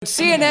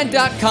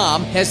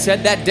CNN.com has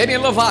said that Demi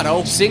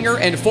Lovato, singer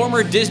and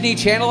former Disney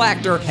Channel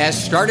actor,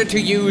 has started to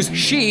use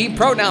she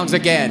pronouns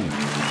again.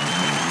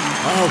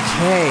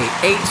 Okay,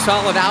 8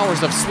 solid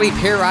hours of sleep,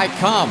 here I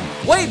come.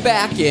 Way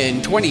back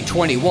in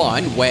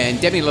 2021, when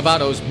Demi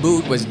Lovato's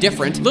mood was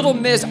different, Little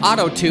Miss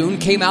Autotune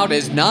came out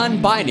as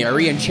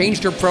non-binary and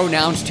changed her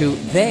pronouns to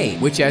they,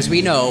 which, as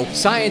we know,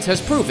 science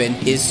has proven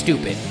is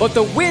stupid. But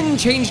the wind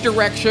changed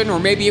direction, or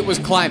maybe it was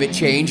climate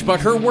change, but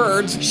her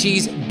words,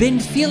 she's been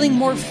feeling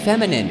more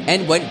feminine,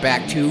 and went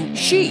back to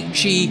she.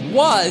 She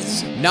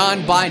was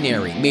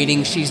non-binary,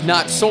 meaning she's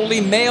not solely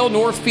male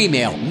nor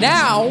female.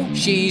 Now,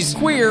 she's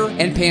queer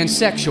and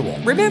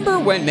pansexual. Remember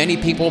when many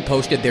people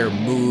posted their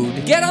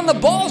mood? Get on the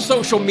ball,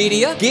 social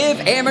media. Give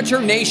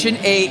Amateur Nation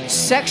a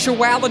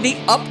sexuality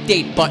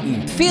update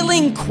button.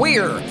 Feeling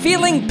queer,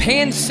 feeling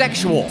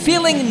pansexual,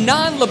 feeling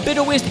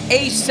non-libidoist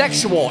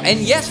asexual, and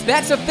yes,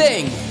 that's a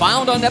thing,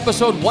 found on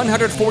episode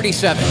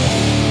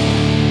 147.